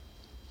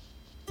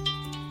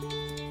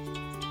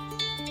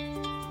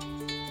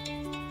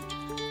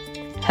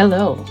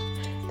Hello,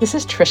 this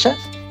is Trisha,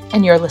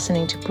 and you're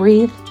listening to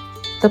Breathe,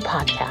 the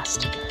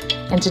podcast.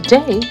 And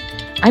today,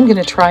 I'm going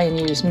to try and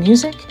use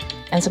music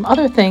and some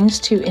other things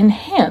to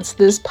enhance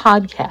this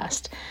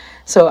podcast.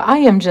 So I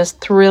am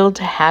just thrilled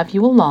to have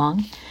you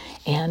along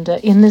and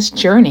in this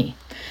journey.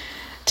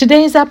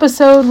 Today's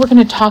episode, we're going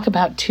to talk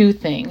about two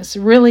things.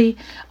 Really,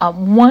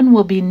 one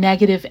will be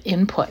negative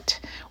input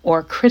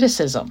or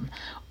criticism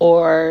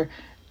or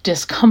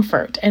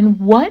discomfort, and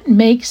what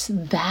makes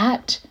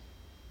that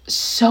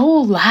so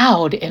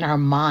loud in our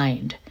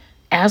mind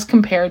as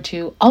compared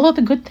to all of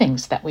the good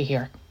things that we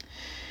hear.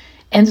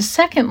 And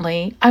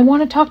secondly, I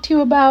want to talk to you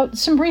about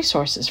some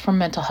resources for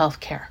mental health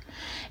care.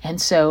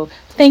 And so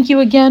thank you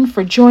again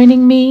for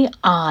joining me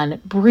on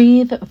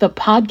Breathe, the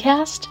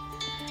podcast.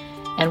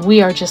 And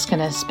we are just going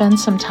to spend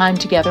some time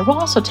together. We'll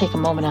also take a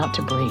moment out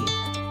to breathe.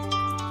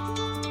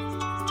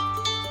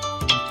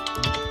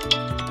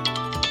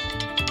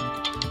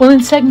 Well,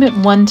 in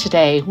segment 1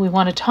 today, we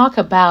want to talk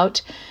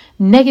about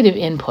negative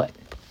input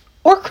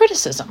or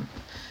criticism,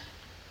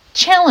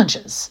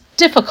 challenges,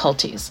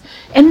 difficulties,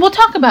 and we'll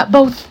talk about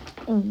both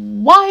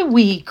why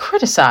we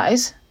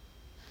criticize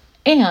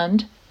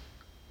and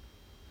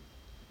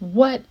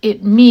what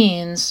it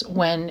means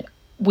when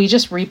we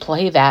just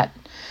replay that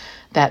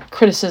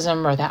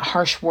criticism or that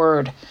harsh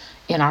word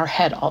in our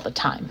head all the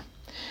time.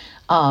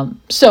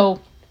 So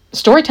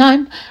story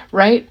time,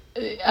 right?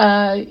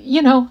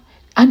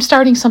 I'm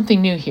starting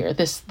something new here.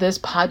 This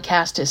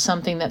podcast is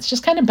something that's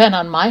just kind of been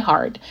on my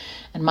heart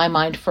and my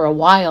mind for a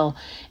while.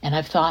 And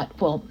I've thought,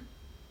 well,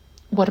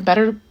 what a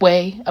better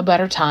way, a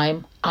better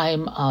time.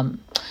 I'm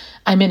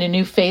in a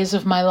new phase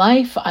of my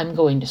life. I'm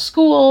going to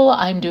school.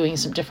 I'm doing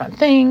some different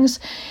things.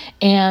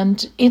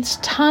 And it's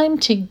time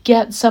to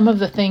get some of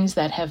the things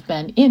that have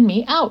been in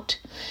me out.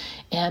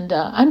 And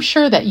I'm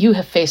sure that you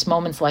have faced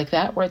moments like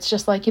that where it's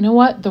just like, you know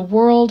what? The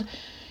world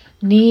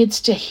needs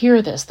to hear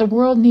this. The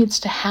world needs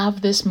to have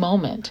this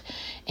moment.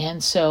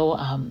 And so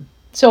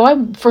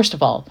I, first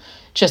of all,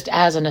 just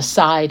as an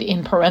aside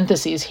in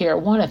parentheses here,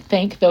 want to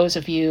thank those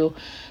of you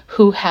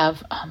who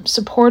have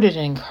supported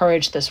and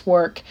encouraged this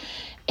work.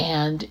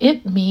 And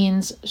it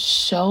means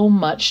so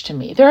much to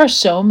me. There are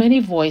so many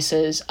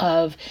voices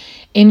of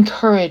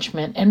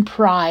encouragement and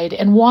pride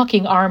and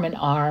walking arm in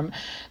arm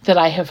that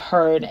I have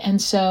heard.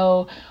 And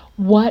so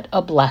what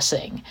a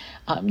blessing.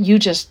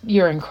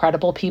 You're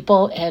incredible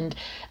people. And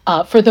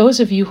for those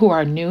of you who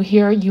are new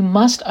here, you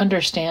must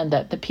understand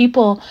that the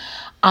people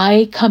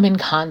I come in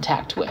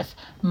contact with,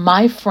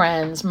 my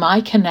friends,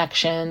 my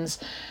connections,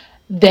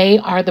 they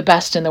are the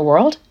best in the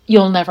world.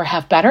 You'll never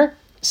have better.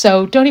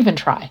 So don't even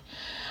try.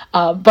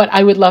 But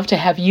I would love to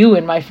have you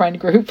in my friend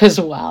group as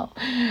well.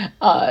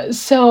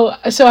 So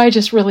I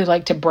just really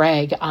like to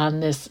brag on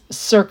this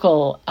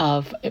circle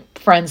of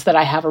friends that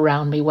I have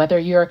around me, whether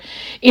you're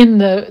in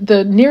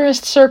the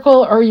nearest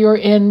circle or you're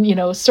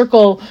in,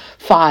 circle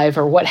 5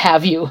 or what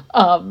have you.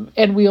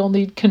 And we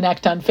only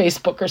connect on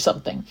Facebook or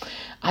something.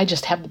 I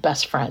just have the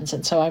best friends.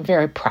 And so I'm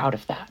very proud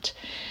of that.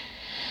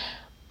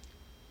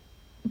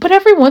 But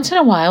every once in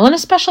a while, and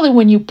especially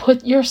when you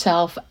put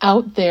yourself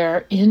out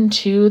there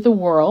into the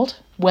world,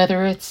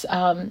 whether it's,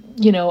 a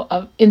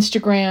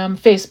Instagram,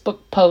 Facebook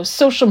post,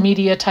 social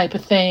media type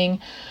of thing,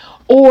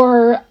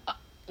 or,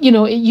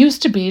 it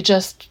used to be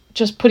just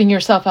putting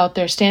yourself out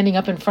there, standing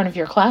up in front of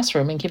your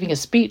classroom and giving a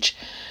speech.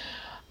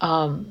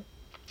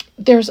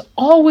 There's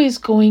always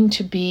going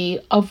to be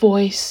a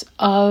voice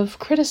of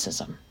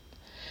criticism,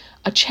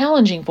 a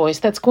challenging voice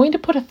that's going to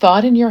put a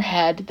thought in your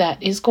head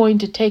that is going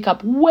to take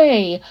up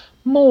way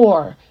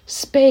more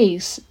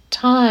space,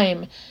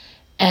 time,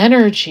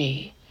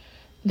 energy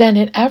than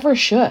it ever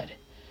should.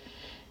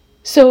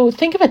 So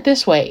think of it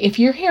this way. If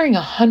you're hearing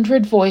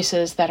 100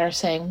 voices that are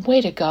saying,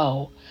 way to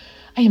go,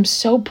 I am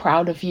so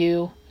proud of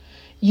you.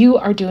 You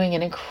are doing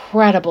an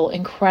incredible,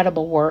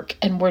 incredible work.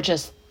 And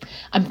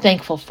I'm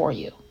thankful for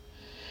you.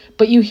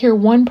 But you hear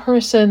one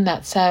person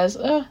that says,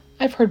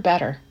 I've heard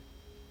better.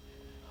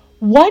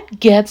 What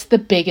gets the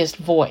biggest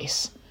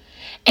voice?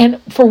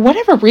 And for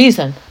whatever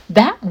reason,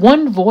 that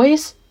one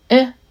voice,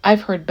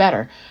 I've heard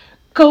better,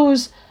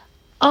 goes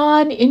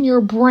on in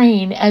your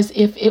brain as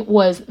if it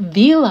was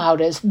the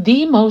loudest,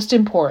 the most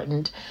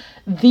important,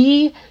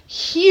 the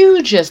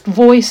hugest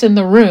voice in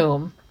the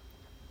room,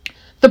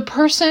 the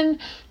person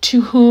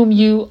to whom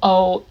you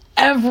owe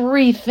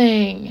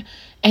everything.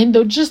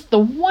 And just the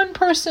one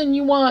person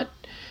you want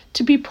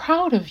to be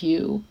proud of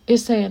you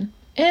is saying,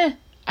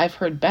 I've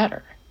heard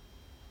better.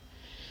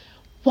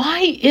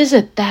 Why is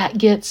it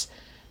that it's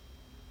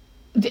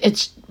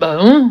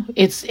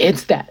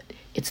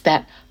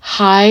that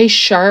high,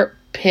 sharp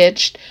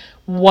pitched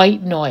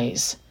white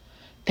noise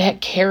that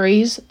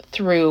carries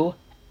through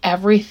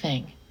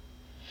everything?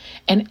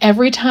 And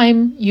every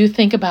time you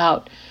think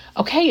about,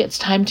 okay, it's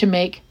time to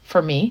make,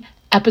 for me,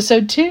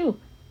 episode 2,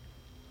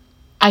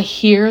 I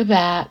hear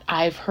that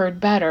I've heard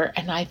better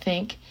and I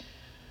think,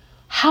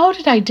 how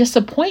did I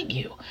disappoint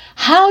you?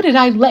 How did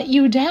I let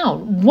you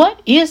down?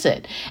 What is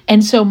it?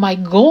 And so my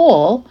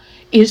goal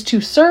is to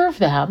serve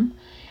them.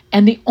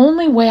 And the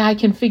only way I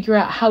can figure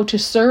out how to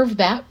serve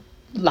that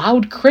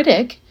loud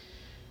critic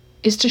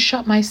is to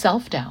shut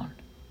myself down.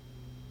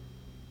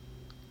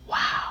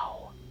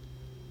 Wow.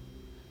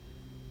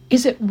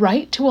 Is it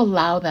right to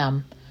allow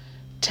them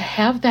to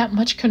have that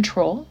much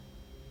control?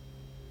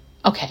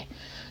 Okay,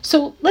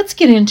 so let's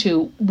get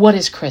into what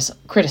is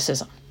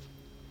criticism.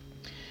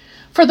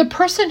 For the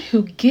person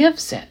who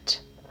gives it,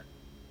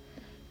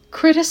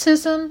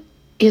 criticism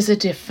is a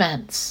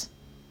defense.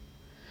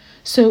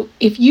 So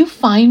if you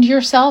find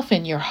yourself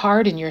in your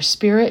heart and your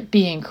spirit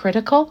being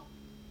critical,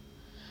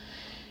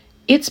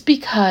 it's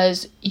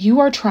because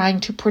you are trying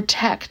to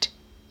protect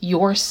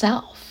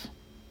yourself.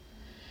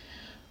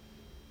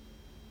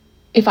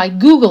 If I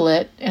Google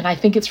it, and I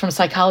think it's from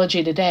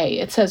Psychology Today,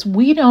 it says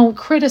we don't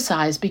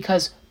criticize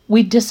because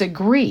we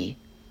disagree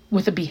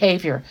with a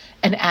behavior,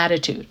 an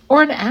attitude,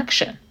 or an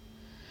action.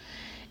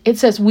 It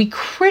says we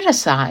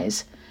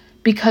criticize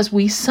because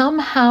we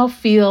somehow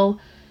feel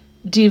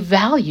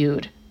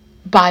devalued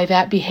by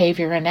that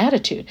behavior and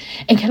attitude.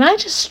 And can I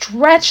just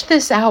stretch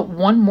this out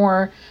one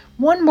more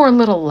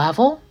little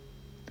level?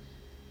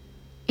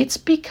 It's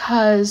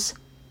because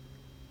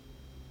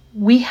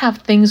we have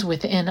things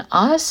within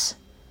us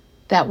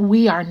that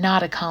we are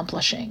not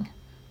accomplishing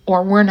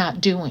or we're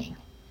not doing.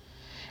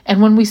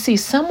 And when we see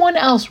someone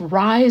else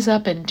rise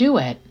up and do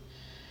it,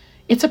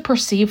 it's a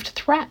perceived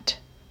threat.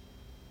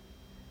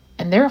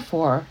 And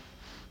therefore,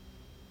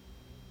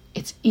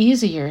 it's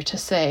easier to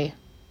say,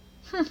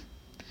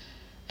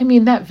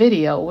 that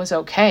video was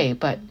okay,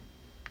 but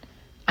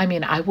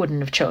I wouldn't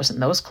have chosen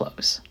those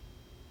clothes.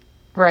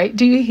 Right?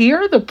 Do you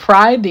hear the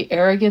pride, the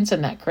arrogance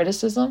in that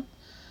criticism?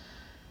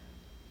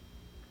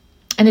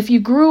 And if you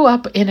grew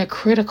up in a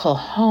critical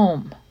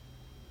home,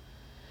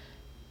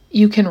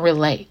 you can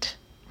relate,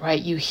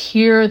 right? You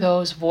hear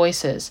those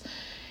voices.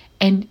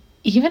 And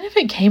even if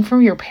it came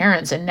from your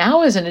parents, and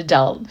now as an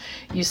adult,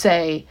 you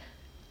say,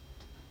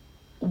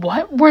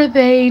 what were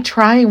they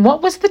trying?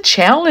 What was the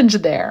challenge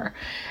there?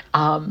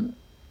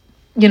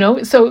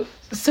 So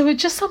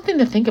it's just something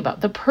to think about.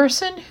 The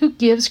person who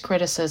gives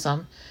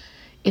criticism,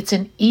 it's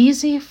an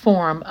easy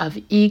form of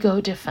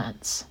ego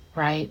defense,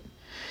 right?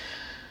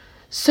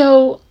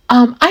 So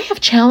I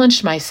have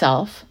challenged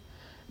myself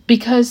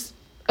because,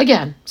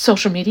 again,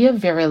 social media,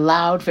 very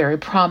loud, very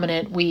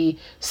prominent. We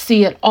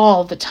see it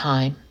all the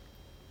time.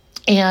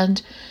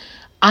 And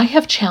I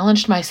have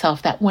challenged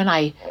myself that when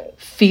I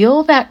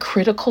feel that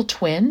critical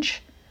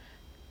twinge,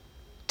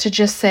 to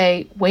just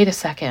say, wait a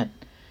second,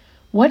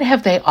 what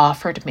have they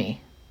offered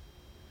me?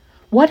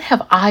 What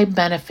have I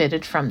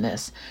benefited from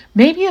this?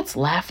 Maybe it's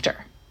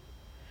laughter.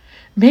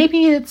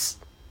 Maybe it's,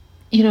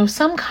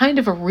 some kind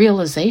of a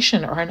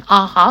realization or an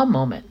aha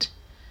moment.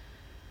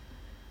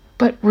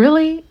 But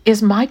really,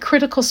 is my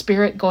critical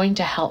spirit going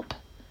to help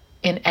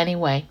in any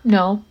way?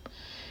 No.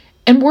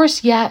 And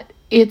worse yet,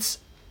 it's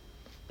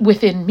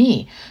within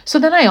me. So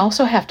then I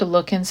also have to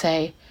look and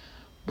say,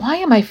 why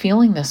am I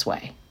feeling this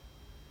way?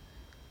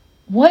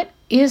 What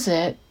is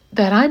it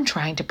that I'm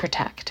trying to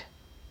protect?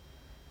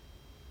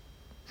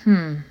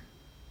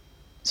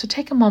 So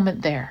take a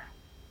moment there.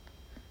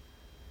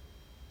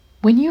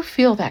 When you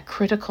feel that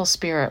critical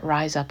spirit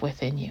rise up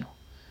within you,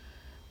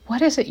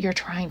 what is it you're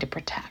trying to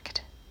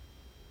protect?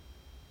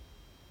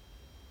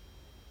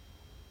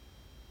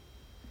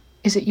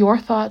 Is it your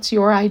thoughts,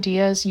 your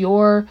ideas,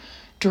 your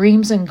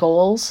dreams and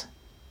goals?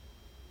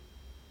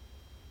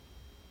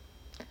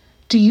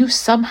 Do you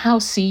somehow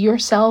see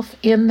yourself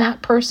in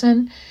that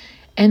person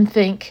and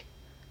think,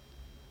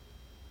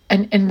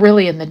 and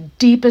really in the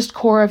deepest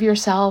core of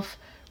yourself,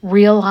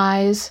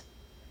 realize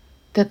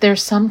that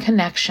there's some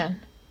connection?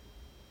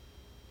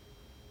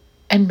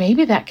 And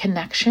maybe that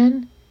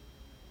connection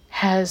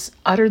has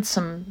uttered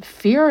some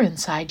fear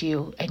inside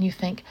you, and you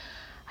think,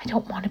 I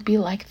don't want to be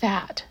like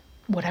that,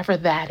 whatever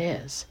that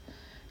is.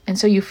 And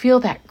so you feel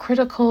that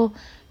critical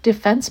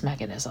defense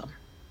mechanism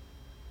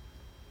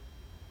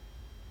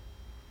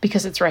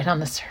because it's right on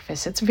the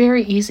surface. It's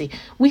very easy.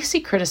 We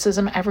see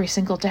criticism every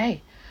single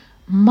day.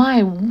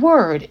 My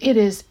word,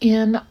 it's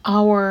in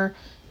our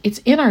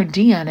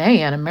DNA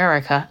in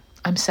America.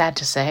 I'm sad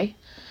to say,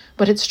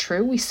 but it's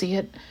true. We see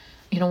it,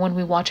 when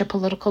we watch a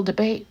political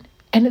debate.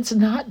 And it's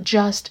not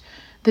just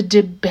the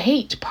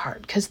debate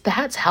part, because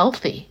that's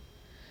healthy,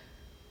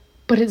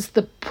 but it's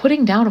the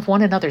putting down of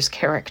one another's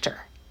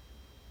character,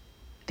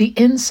 the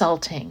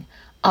insulting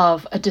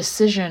of a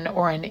decision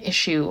or an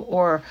issue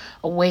or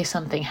a way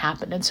something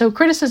happened. And so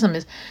criticism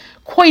is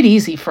quite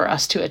easy for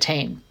us to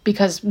attain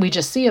because we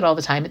just see it all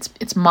the time.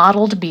 It's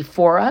modeled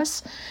before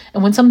us.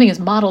 And when something is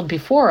modeled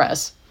before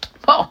us,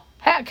 well,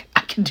 heck,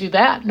 I can do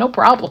that. No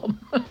problem.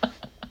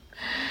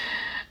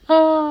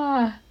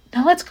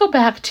 Now let's go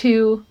back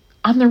to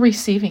on the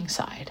receiving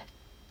side.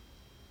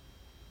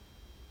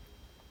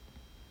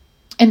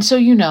 And so,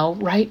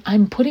 right,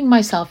 I'm putting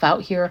myself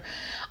out here.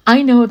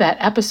 I know that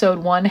episode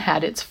 1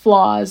 had its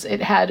flaws,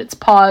 it had its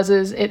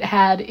pauses, it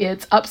had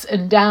its ups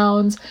and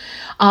downs,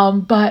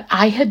 but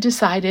I had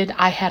decided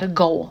I had a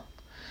goal.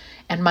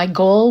 And my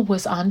goal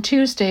was on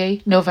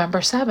Tuesday, November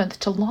 7th,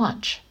 to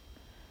launch.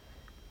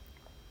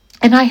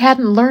 And I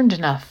hadn't learned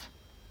enough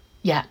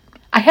yet.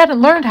 I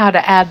hadn't learned how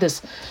to add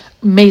this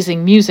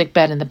amazing music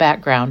bed in the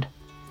background.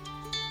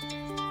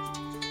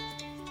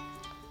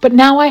 But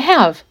now I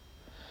have.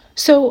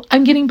 So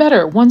I'm getting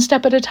better one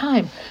step at a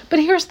time. But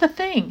here's the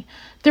thing.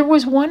 There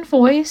was one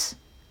voice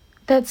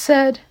that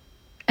said,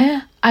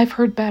 I've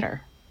heard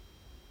better.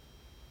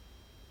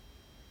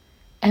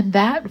 And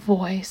that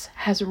voice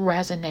has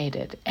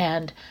resonated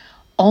and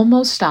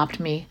almost stopped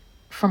me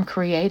from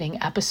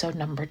creating episode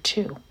number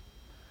 2.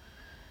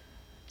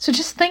 So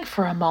just think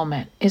for a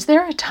moment. Is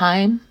there a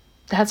time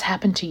that's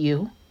happened to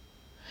you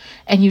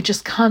and you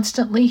just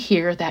constantly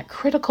hear that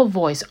critical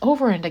voice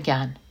over and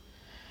again,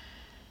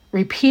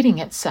 repeating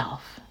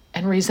itself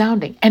and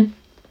resounding, and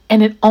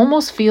it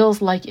almost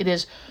feels like it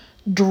is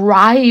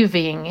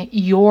driving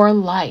your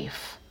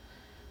life?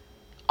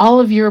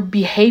 All of your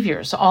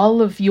behaviors,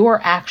 all of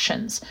your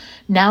actions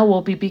now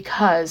will be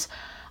because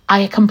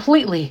I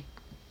completely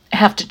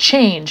have to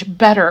change,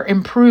 better,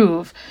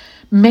 improve,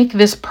 make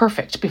this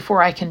perfect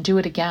before I can do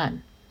it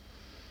again.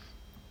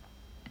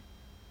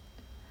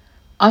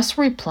 Us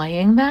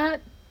replaying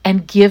that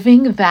and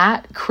giving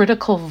that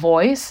critical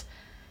voice,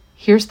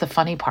 here's the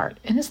funny part.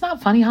 And it's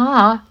not funny,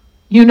 ha.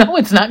 You know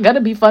it's not going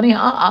to be funny,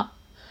 ha.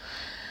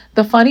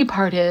 The funny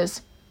part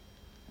is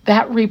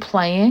that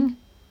replaying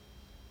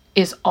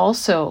is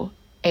also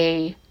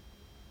a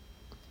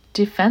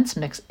defense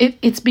mix.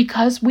 It's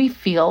because we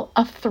feel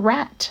a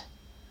threat.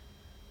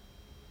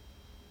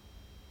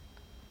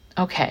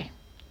 Okay.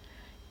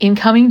 In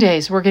coming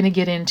days, we're going to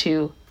get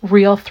into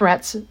real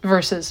threats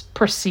versus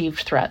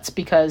perceived threats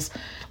because,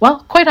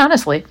 well, quite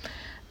honestly,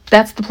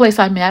 that's the place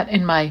I'm at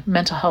in my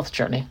mental health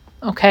journey.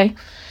 Okay.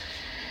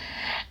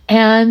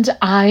 And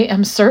I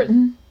am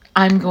certain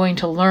I'm going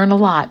to learn a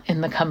lot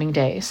in the coming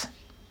days.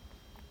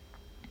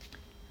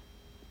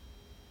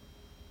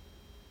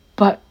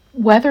 But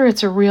whether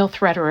it's a real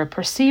threat or a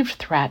perceived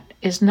threat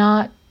is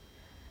not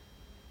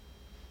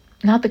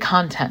the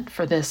content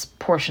for this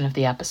portion of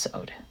the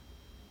episode.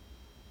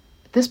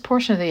 This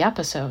portion of the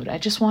episode, I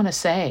just want to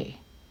say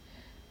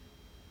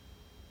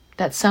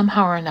that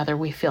somehow or another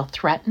we feel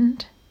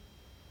threatened.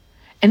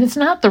 And it's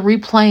not the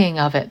replaying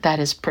of it that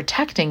is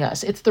protecting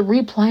us. It's the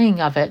replaying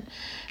of it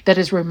that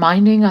is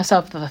reminding us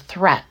of the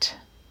threat.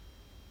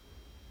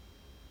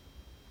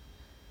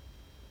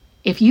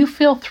 If you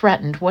feel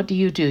threatened, what do?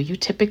 You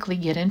typically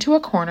get into a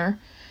corner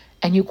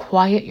and you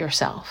quiet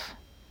yourself.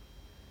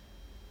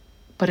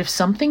 But if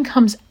something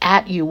comes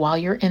at you while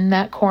you're in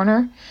that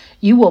corner,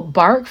 you will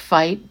bark,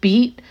 fight,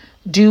 beat,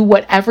 do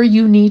whatever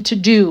you need to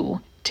do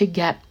to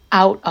get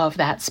out of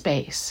that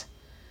space.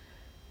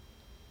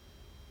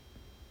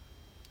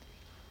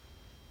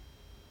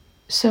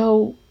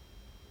 So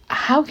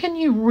how can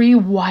you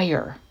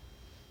rewire?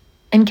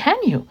 And can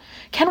you?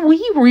 Can we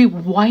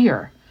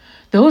rewire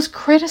those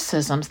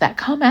criticisms that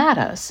come at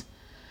us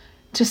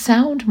to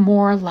sound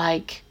more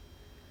like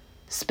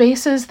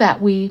spaces that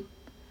we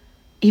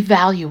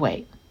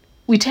evaluate?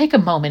 We take a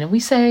moment and we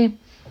say,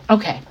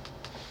 okay,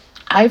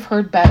 I've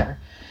heard better.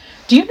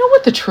 Do you know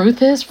what the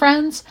truth is,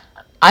 friends?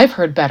 I've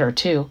heard better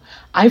too.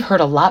 I've heard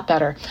a lot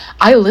better.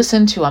 I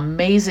listen to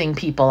amazing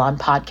people on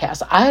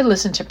podcasts. I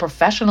listen to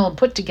professional and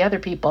put together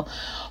people.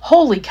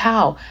 Holy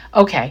cow.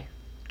 Okay,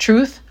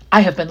 truth,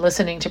 I have been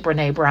listening to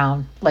Brene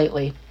Brown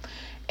lately.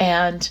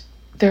 And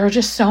there are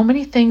just so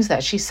many things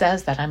that she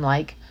says that I'm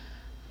like,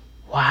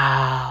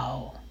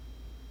 wow,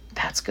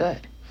 that's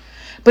good.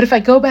 But if I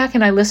go back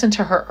and I listen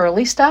to her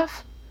early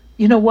stuff,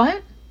 you know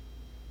what?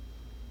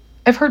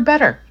 I've heard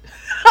better.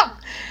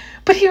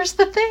 But here's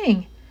the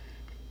thing.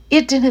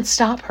 It didn't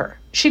stop her.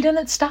 She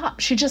didn't stop.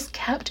 She just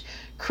kept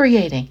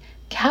creating,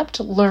 kept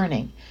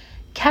learning,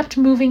 kept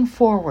moving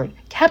forward,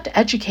 kept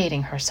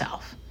educating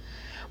herself.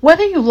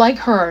 Whether you like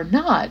her or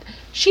not,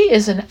 she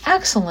is an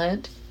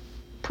excellent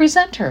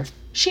presenter.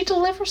 She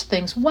delivers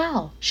things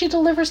well. She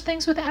delivers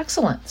things with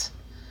excellence.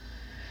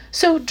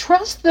 So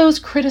trust those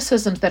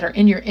criticisms that are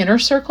in your inner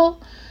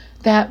circle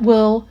that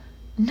will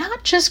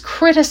not just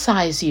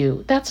criticize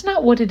you. That's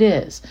not what it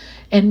is.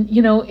 And,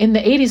 in the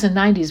 80s and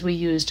 90s, we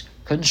used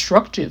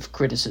constructive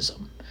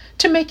criticism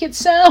to make it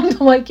sound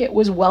like it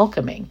was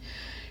welcoming.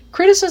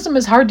 Criticism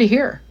is hard to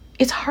hear.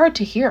 It's hard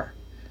to hear.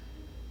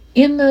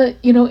 In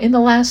the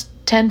last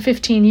 10,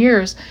 15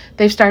 years,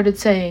 they've started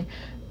saying,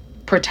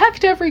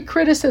 protect every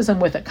criticism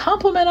with a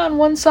compliment on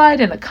one side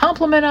and a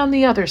compliment on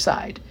the other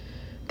side.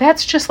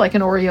 That's just like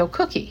an Oreo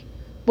cookie.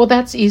 Well,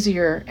 that's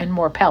easier and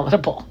more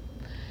palatable.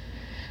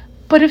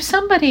 But if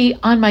somebody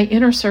on my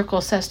inner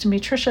circle says to me,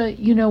 Trisha,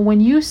 when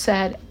you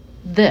said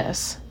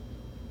this,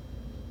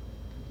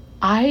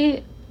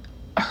 I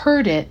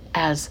heard it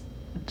as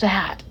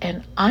that,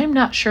 and I'm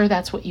not sure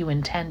that's what you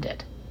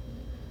intended.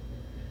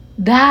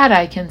 That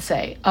I can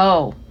say,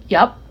 oh,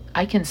 yep,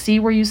 I can see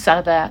where you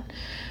said that.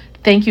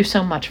 Thank you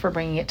so much for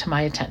bringing it to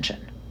my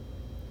attention.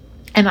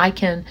 And I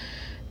can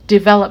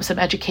develop some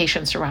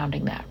education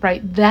surrounding that,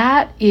 right?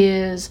 That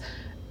is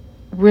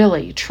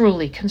really,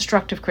 truly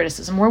constructive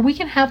criticism where we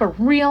can have a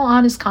real,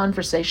 honest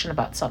conversation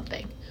about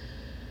something.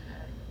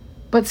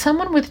 But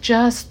someone with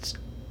just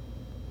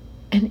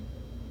an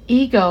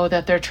ego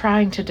that they're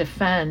trying to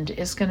defend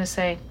is going to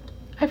say,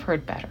 I've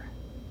heard better.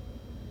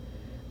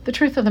 The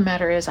truth of the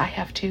matter is, I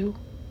have too.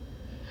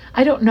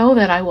 I don't know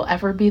that I will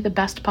ever be the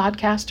best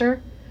podcaster,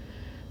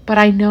 but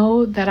I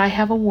know that I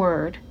have a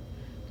word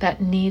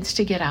that needs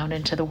to get out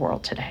into the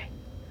world today.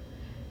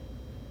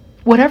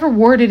 Whatever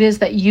word it is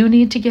that you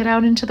need to get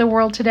out into the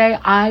world today,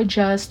 I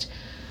just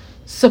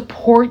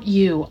support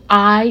you.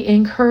 I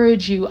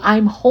encourage you.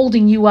 I'm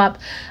holding you up.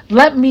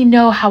 Let me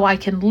know how I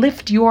can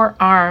lift your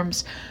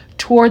arms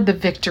toward the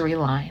victory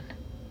line.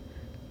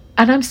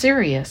 And I'm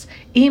serious.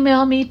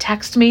 Email me,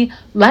 text me,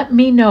 let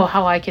me know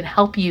how I can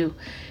help you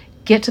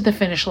get to the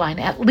finish line,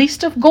 at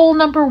least of goal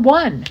number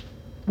 1,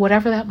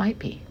 whatever that might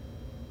be.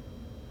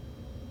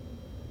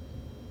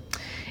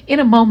 In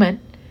a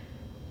moment,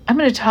 I'm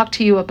going to talk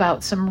to you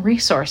about some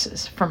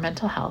resources for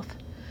mental health,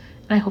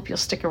 and I hope you'll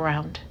stick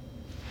around.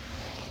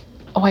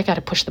 Oh, I got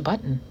to push the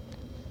button.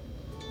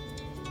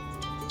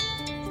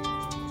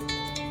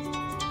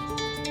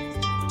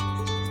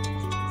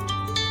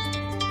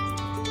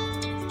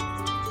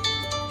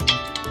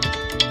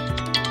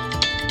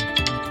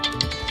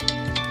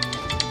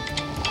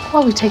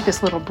 While we take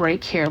this little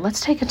break here,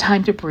 let's take a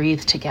time to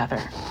breathe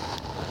together.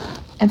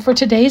 And for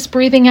today's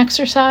breathing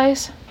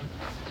exercise,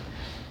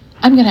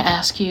 I'm going to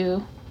ask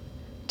you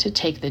to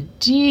take the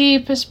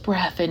deepest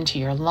breath into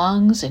your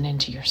lungs and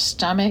into your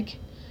stomach,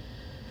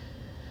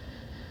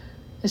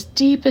 as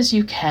deep as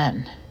you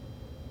can.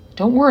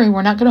 Don't worry,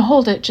 we're not going to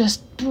hold it.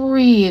 Just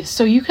breathe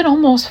so you can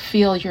almost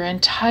feel your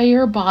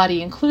entire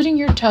body, including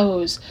your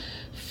toes,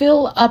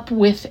 fill up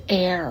with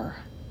air.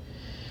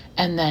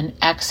 And then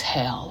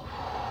exhale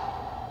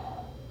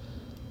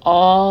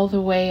all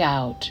the way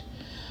out,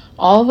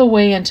 all the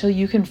way until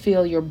you can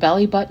feel your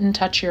belly button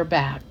touch your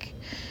back.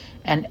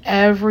 And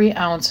every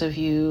ounce of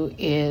you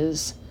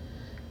is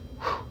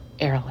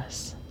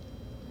airless.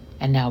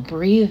 And now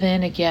breathe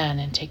in again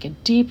and take a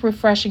deep,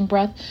 refreshing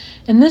breath.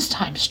 And this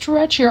time,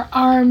 stretch your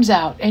arms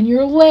out and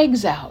your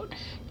legs out.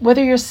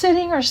 Whether you're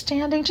sitting or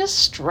standing, just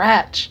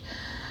stretch.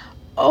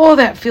 Oh,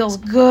 that feels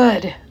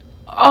good.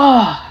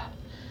 Oh,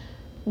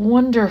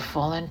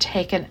 wonderful. And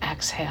take an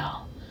exhale.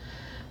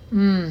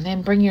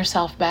 Then bring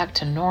yourself back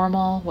to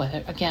normal,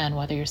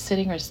 whether you're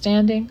sitting or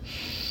standing.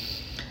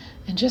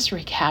 And just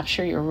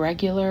recapture your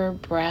regular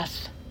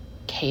breath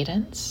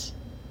cadence.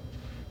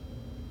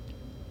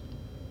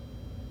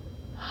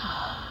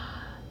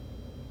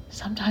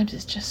 Sometimes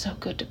it's just so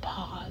good to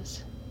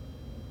pause.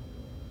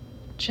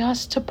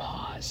 Just to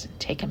pause and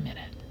take a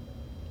minute.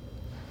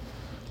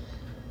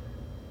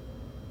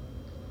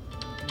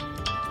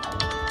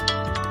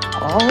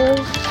 Oh,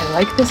 I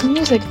like this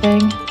music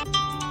thing.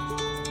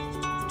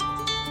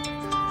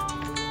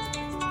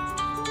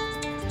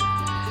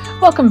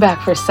 Welcome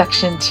back for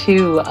section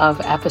 2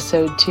 of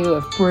episode 2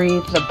 of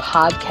Breathe the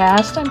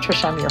podcast. I'm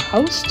Trish, I'm your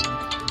host.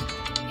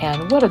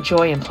 And what a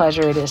joy and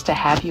pleasure it is to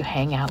have you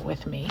hang out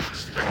with me.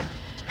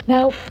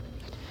 Now,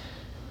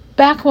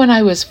 back when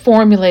I was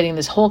formulating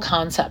this whole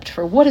concept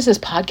for what is this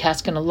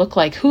podcast going to look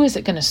like, who is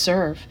it going to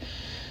serve,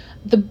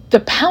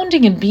 the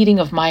pounding and beating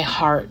of my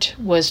heart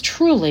was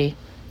truly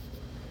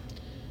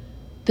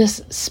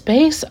this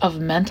space of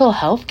mental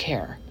health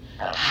care.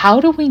 How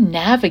do we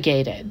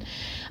navigate it?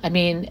 I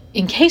mean,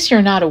 in case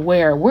you're not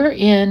aware, we're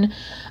in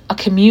a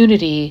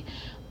community,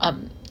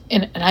 and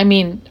I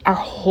mean our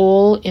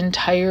whole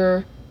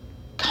entire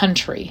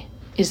country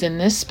is in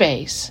this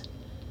space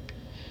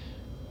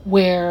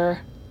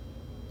where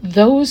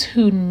those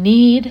who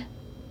need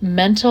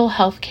mental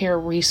health care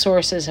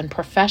resources and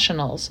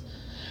professionals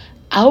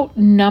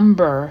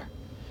outnumber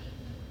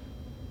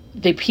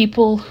the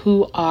people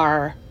who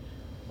are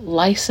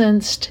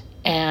licensed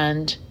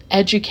and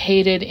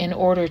educated in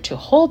order to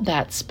hold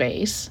that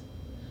space,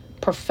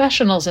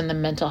 professionals in the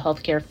mental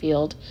health care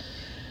field,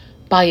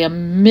 by a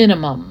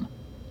minimum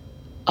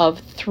of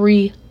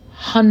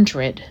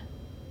 300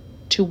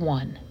 to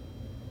 1.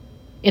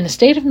 In the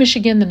state of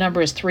Michigan, the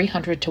number is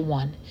 300 to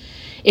 1.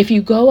 If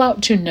you go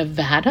out to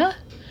Nevada,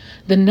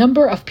 the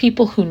number of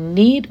people who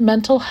need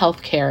mental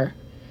health care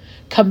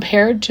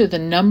compared to the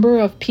number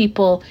of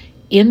people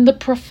in the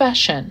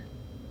profession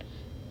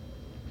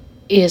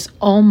is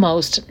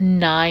almost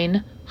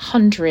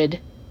 900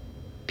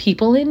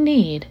 people in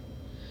need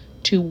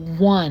to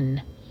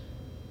 1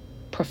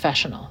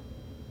 professional.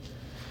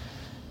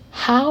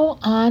 How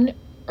on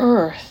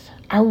earth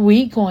are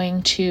we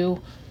going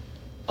to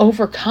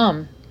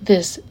overcome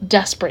this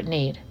desperate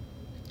need?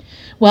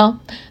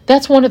 Well,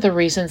 that's one of the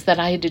reasons that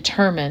I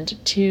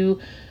determined to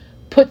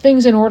put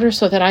things in order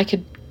so that I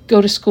could go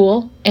to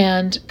school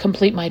and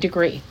complete my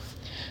degree,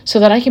 so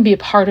that I can be a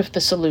part of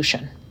the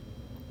solution.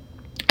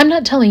 I'm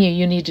not telling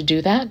you need to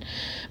do that,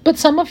 but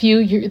some of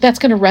you, that's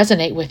going to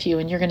resonate with you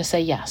and you're going to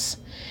say yes.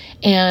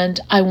 And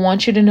I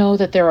want you to know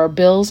that there are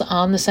bills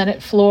on the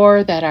Senate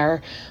floor that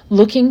are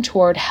looking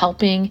toward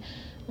helping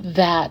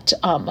that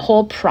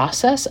whole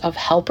process of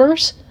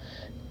helpers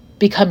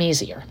become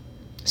easier.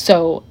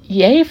 So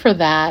yay for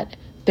that.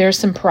 There's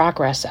some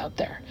progress out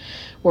there.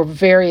 We're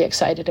very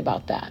excited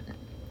about that.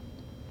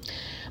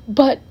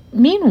 But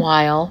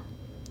meanwhile,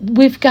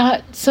 we've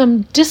got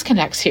some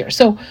disconnects here.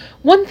 So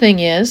one thing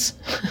is,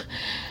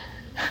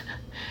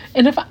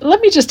 and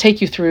let me just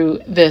take you through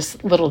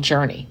this little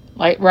journey,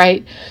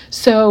 right?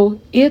 So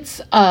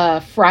it's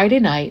a Friday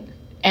night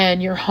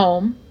and you're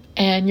home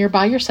and you're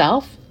by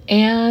yourself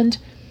and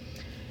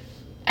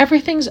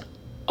everything's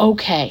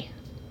okay.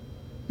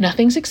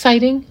 Nothing's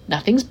exciting,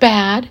 nothing's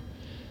bad.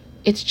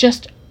 It's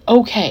just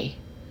okay.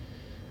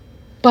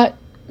 But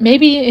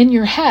maybe in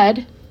your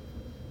head,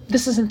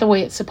 this isn't the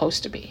way it's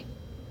supposed to be.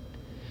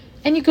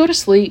 And you go to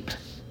sleep,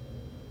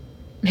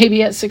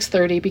 maybe at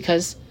 6:30,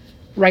 because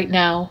right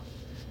now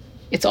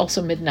it's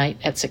also midnight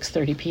at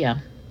 6:30 p.m.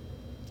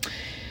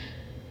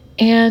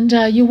 And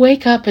you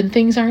wake up and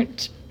things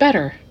aren't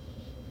better.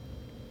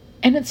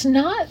 And it's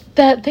not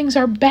that things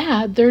are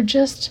bad, they're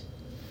just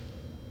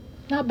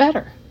not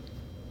better.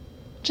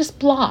 Just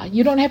blah.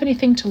 You don't have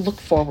anything to look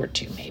forward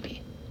to,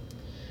 maybe.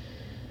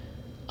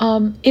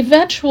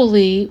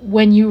 Eventually,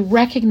 when you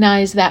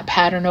recognize that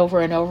pattern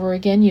over and over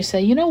again, you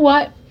say, you know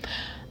what?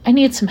 I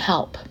need some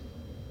help.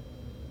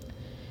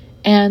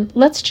 And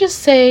let's just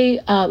say,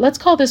 let's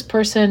call this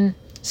person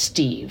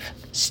Steve.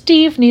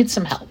 Steve needs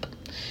some help.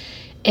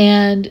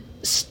 And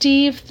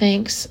Steve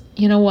thinks,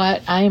 you know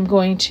what? I am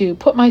going to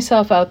put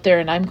myself out there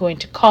and I'm going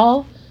to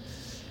call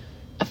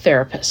a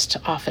therapist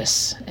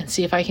office and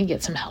see if I can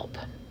get some help.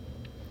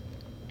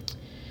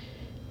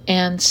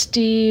 And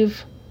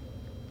Steve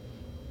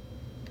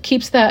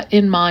keeps that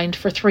in mind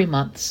for 3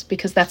 months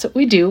because that's what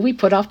we do. We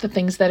put off the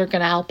things that are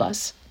going to help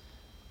us.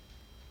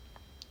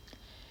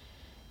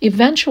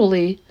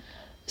 Eventually,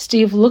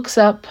 Steve looks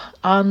up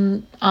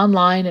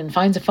online and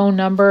finds a phone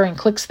number and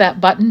clicks that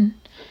button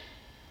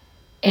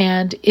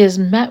and is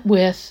met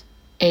with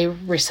a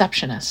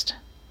receptionist,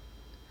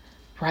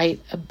 right?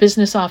 A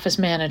business office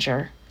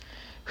manager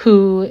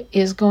who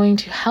is going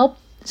to help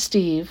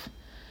Steve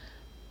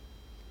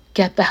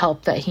get the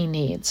help that he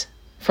needs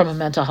from a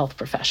mental health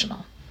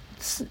professional.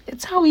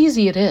 It's how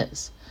easy it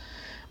is.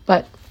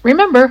 But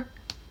remember,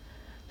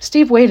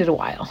 Steve waited a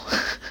while.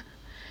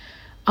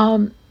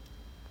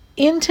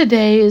 In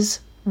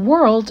today's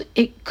world,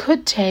 it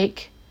could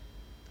take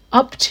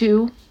up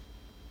to,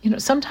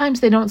 sometimes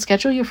they don't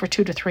schedule you for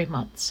 2 to 3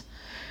 months.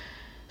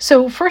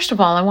 So first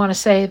of all, I want to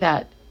say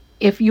that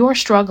if you're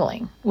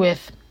struggling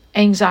with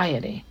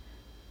anxiety,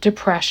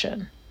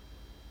 depression,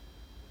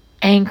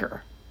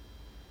 anger,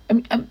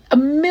 a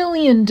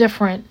million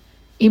different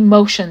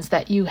emotions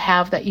that you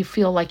have that you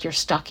feel like you're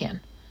stuck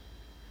in.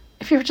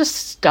 If you're just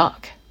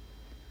stuck,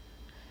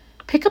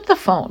 pick up the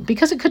phone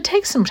because it could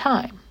take some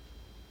time.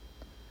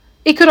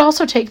 It could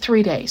also take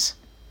 3 days.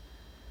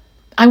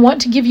 I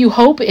want to give you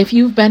hope if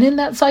you've been in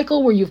that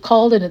cycle where you've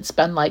called and it's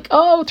been like,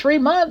 3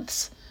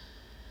 months.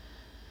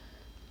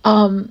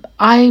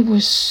 I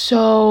was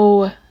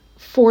so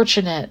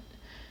fortunate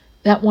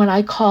that when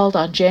I called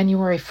on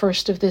January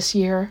 1st of this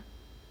year,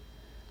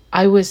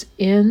 I was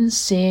in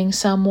seeing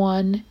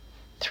someone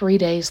 3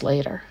 days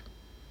later.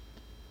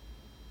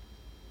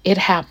 It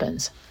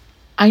happens.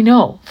 I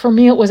know, for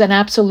me it was an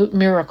absolute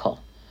miracle.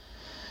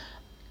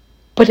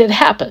 But it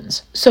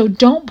happens. So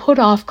don't put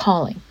off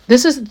calling.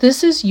 This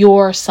is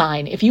your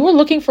sign. If you were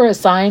looking for a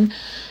sign,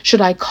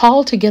 should I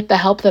call to get the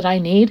help that I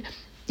need?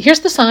 Here's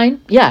the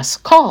sign. Yes,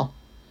 call.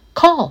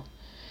 Call.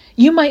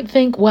 You might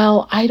think,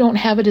 well, I don't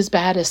have it as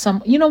bad as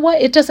some. You know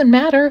what? It doesn't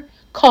matter.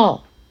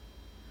 Call.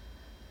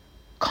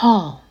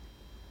 Call.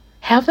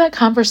 Have that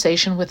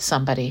conversation with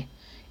somebody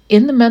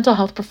in the mental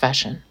health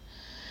profession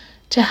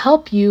to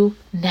help you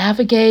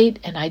navigate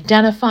and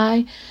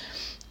identify,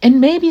 and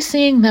maybe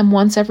seeing them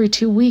once every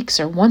 2 weeks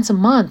or once a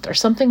month or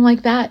something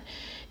like that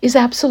is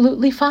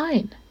absolutely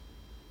fine.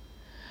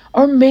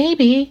 Or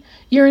maybe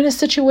you're in a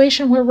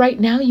situation where right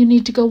now you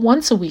need to go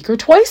once a week or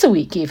twice a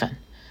week even.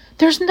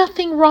 There's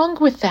nothing wrong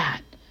with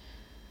that.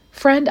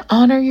 Friend,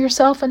 honor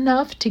yourself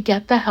enough to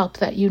get the help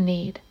that you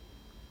need.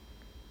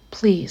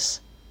 Please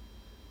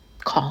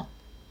call.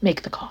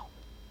 Make the call.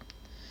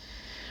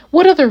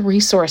 What other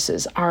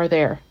resources are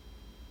there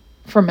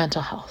for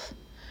mental health?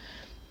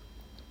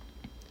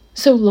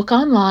 So look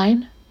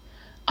online.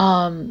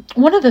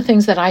 One of the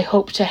things that I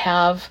hope to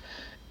have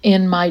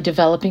in my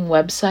developing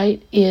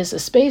website is a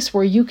space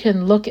where you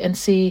can look and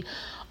see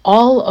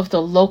all of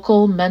the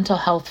local mental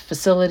health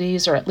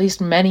facilities, or at least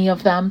many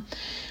of them,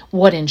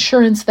 what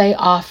insurance they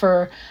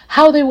offer,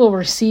 how they will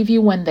receive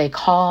you when they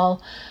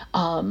call,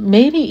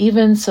 maybe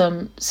even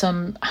some,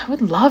 I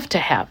would love to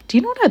have, do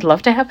you know what I'd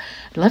love to have?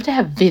 I'd love to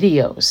have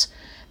videos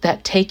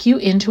that take you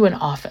into an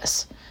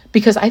office,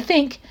 because I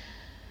think,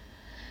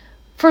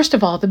 first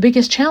of all, the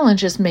biggest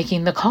challenge is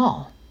making the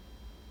call.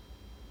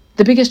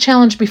 The biggest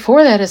challenge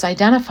before that is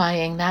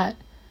identifying that,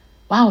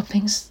 wow,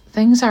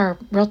 things are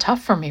real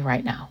tough for me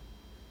right now,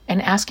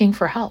 and asking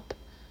for help.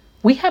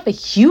 We have a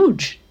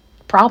huge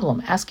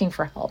problem asking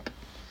for help.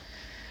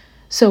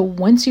 So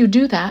once you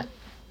do that,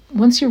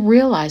 once you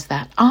realize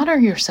that, honor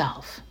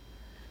yourself.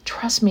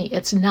 Trust me,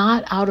 it's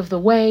not out of the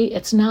way.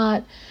 It's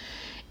not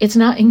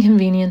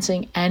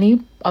inconveniencing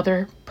any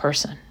other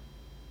person.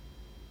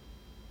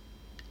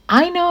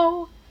 I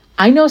know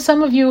I know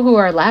some of you who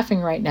are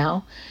laughing right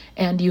now,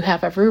 and you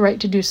have every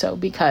right to do so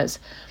because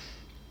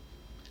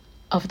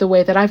of the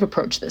way that I've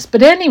approached this.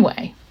 But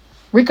anyway,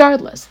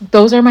 regardless,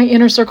 those are my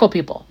inner circle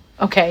people,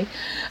 okay?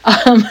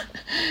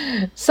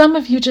 Some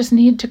of you just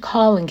need to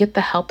call and get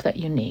the help that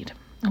you need,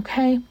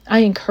 okay? I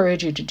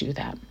encourage you to do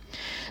that.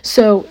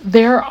 So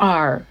there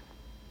are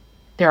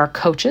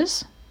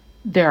coaches,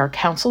 there are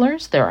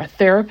counselors, there are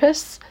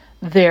therapists,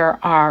 there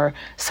are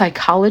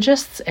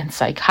psychologists and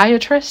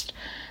psychiatrists.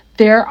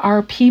 There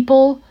are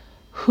people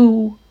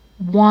who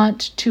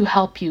want to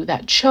help you,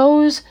 that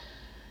chose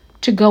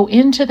to go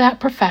into that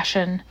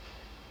profession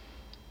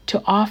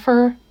to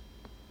offer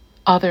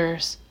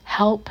others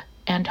help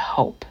and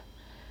hope.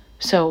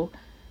 So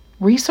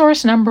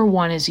resource number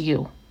one is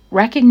you.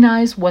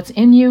 Recognize what's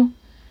in you,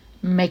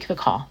 make the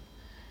call.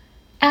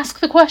 Ask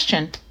the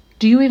question,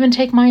 do you even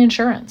take my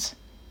insurance?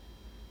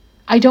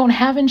 I don't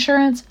have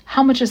insurance.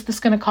 How much is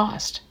this going to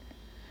cost?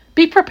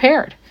 Be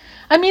prepared.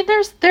 I mean,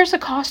 there's a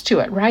cost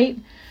to it, right?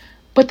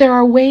 But there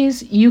are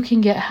ways you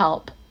can get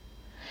help.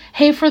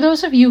 Hey, for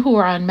those of you who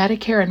are on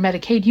Medicare and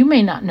Medicaid, you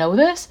may not know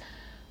this,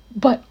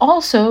 but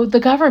also the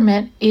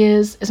government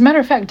is, as a matter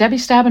of fact, Debbie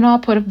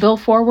Stabenow put a bill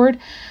forward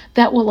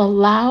that will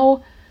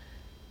allow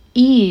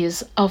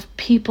ease of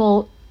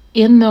people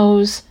in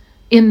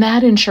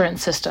that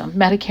insurance system,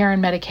 Medicare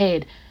and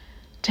Medicaid,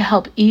 to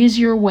help ease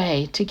your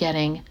way to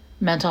getting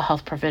mental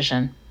health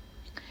provision.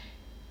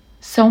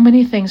 So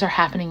many things are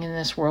happening in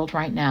this world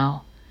right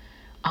now.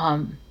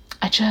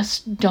 I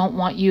just don't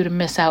want you to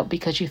miss out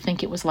because you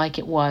think it was like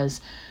it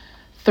was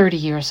 30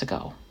 years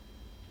ago.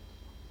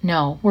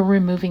 No, we're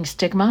removing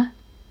stigma.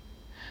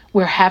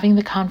 We're having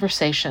the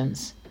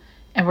conversations,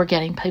 and we're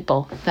getting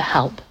people the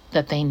help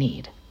that they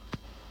need.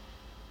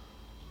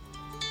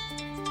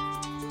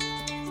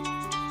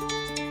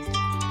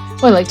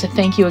 Well, I'd like to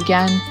thank you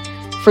again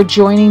for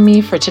joining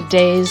me for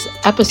today's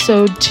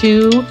episode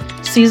 2,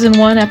 season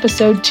 1,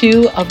 episode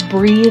 2 of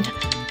Breathe,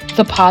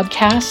 the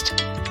podcast.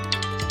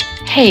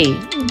 Hey,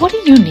 what do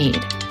you need?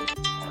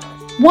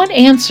 What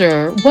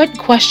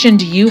question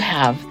do you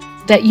have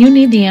that you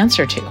need the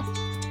answer to?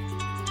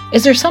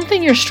 Is there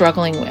something you're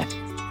struggling with?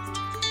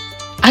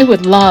 I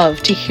would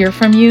love to hear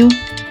from you.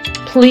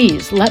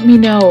 Please let me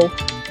know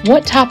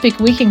what topic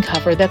we can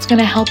cover that's going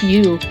to help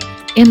you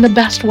in the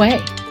best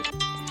way.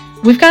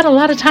 We've got a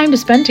lot of time to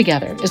spend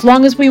together, as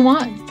long as we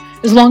want,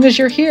 as long as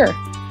you're here.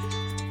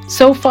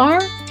 So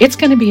far, it's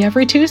going to be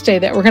every Tuesday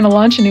that we're going to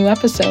launch a new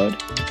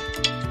episode.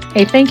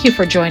 Hey, thank you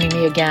for joining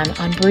me again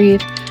on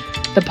Breathe,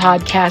 the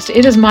podcast.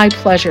 It is my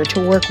pleasure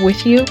to work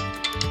with you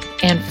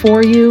and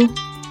for you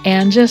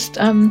and just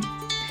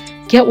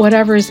get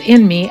whatever's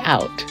in me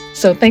out.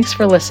 So thanks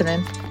for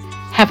listening.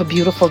 Have a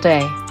beautiful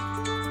day.